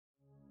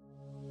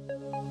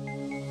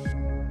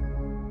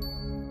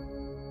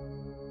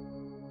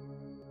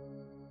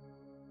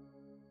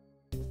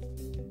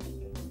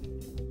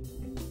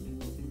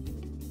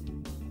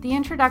The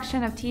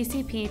introduction of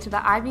TCP to the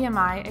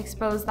IBMI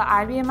exposed the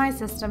IBMI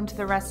system to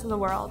the rest of the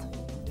world,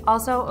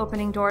 also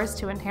opening doors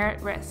to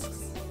inherent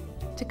risks.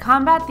 To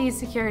combat these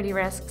security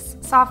risks,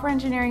 Software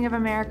Engineering of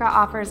America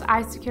offers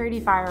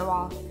iSecurity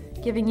Firewall,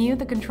 giving you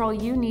the control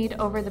you need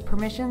over the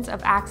permissions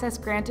of access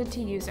granted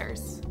to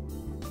users.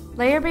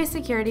 Layer-based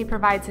security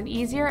provides an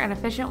easier and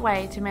efficient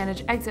way to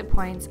manage exit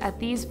points at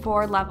these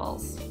 4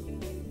 levels.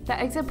 The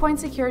exit point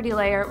security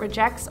layer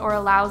rejects or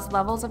allows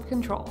levels of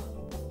control.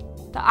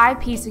 The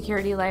IP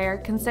security layer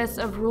consists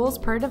of rules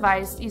per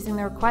device using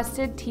the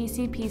requested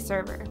TCP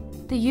server.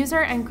 The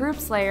user and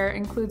groups layer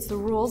includes the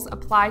rules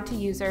applied to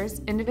users,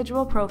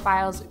 individual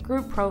profiles,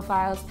 group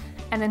profiles,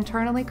 and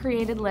internally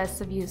created lists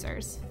of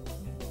users.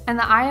 And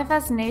the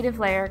IFS native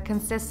layer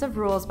consists of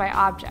rules by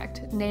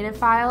object, native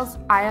files,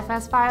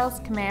 IFS files,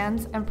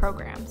 commands, and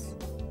programs.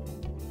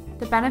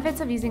 The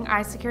benefits of using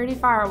iSecurity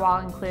Firewall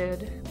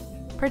include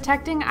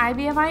protecting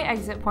IBMI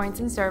exit points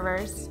and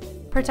servers,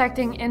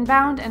 protecting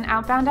inbound and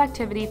outbound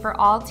activity for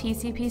all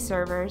TCP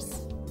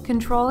servers,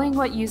 controlling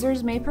what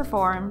users may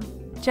perform,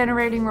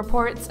 generating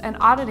reports and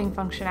auditing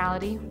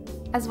functionality,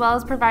 as well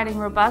as providing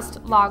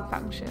robust log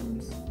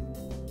functions.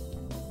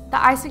 The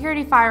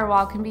iSecurity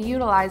Firewall can be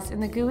utilized in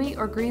the GUI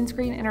or green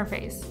screen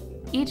interface.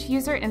 Each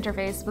user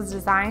interface was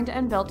designed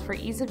and built for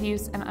ease of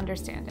use and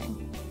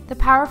understanding. The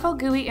powerful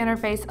GUI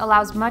interface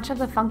allows much of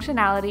the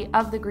functionality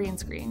of the green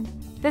screen.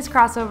 This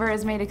crossover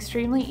is made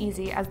extremely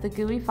easy as the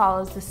GUI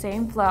follows the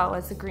same flow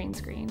as the green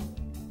screen.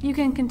 You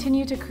can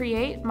continue to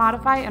create,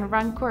 modify, and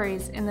run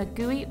queries in the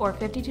GUI or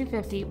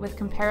 5250 with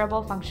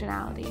comparable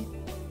functionality.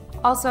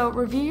 Also,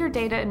 review your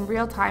data in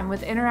real time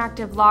with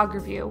interactive log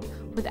review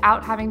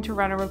without having to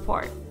run a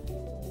report.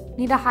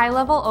 Need a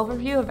high-level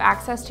overview of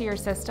access to your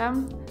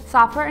system?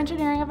 Software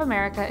Engineering of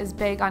America is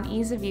big on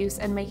ease of use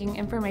and making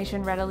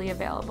information readily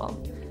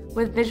available.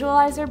 With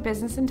Visualizer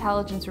Business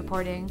Intelligence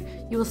reporting,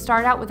 you will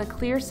start out with a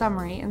clear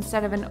summary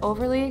instead of an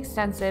overly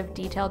extensive,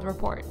 detailed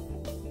report.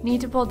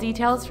 Need to pull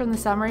details from the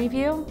summary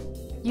view?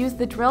 Use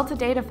the Drill to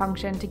Data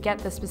function to get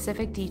the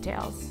specific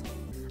details.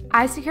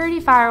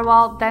 iSecurity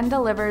Firewall then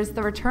delivers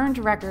the returned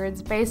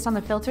records based on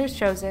the filters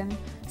chosen,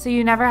 so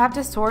you never have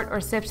to sort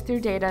or sift through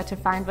data to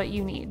find what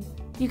you need.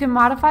 You can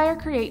modify or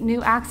create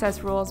new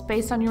access rules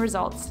based on your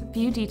results,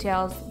 view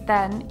details,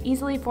 then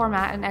easily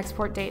format and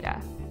export data.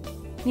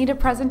 Need a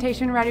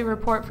presentation-ready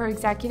report for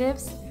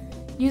executives?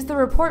 Use the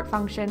report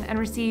function and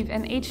receive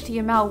an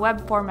HTML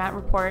web format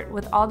report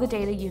with all the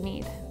data you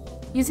need.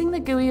 Using the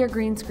GUI or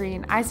green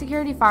screen,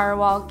 iSecurity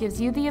Firewall gives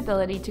you the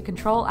ability to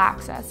control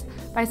access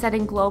by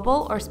setting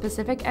global or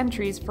specific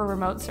entries for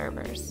remote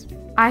servers.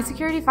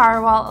 iSecurity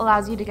Firewall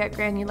allows you to get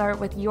granular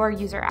with your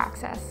user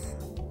access.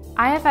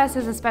 IFS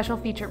is a special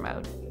feature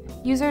mode.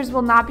 Users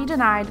will not be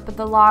denied, but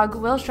the log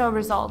will show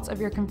results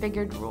of your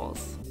configured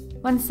rules.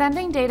 When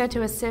sending data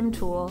to a SIEM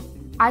tool,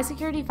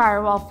 iSecurity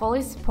Firewall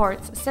fully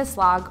supports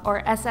syslog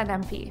or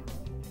SNMP.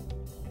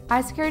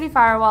 iSecurity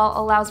Firewall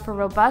allows for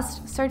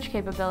robust search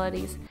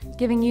capabilities,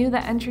 giving you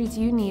the entries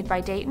you need by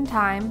date and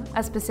time,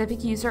 a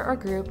specific user or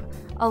group,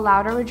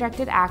 allowed or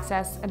rejected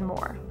access, and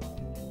more.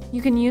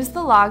 You can use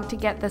the log to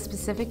get the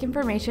specific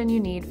information you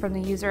need from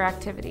the user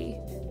activity.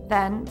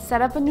 Then,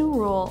 set up a new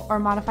rule or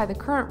modify the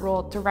current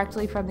rule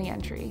directly from the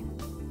entry.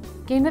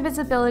 Gain the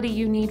visibility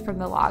you need from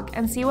the log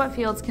and see what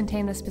fields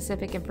contain the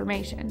specific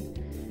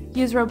information.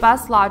 Use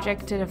robust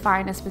logic to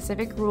define a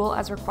specific rule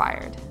as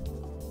required.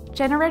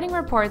 Generating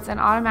reports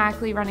and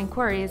automatically running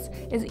queries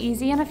is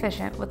easy and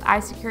efficient with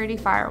iSecurity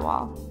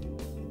Firewall.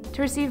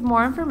 To receive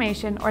more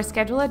information or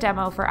schedule a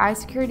demo for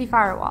iSecurity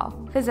Firewall,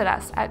 visit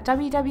us at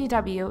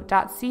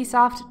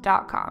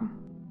www.csoft.com.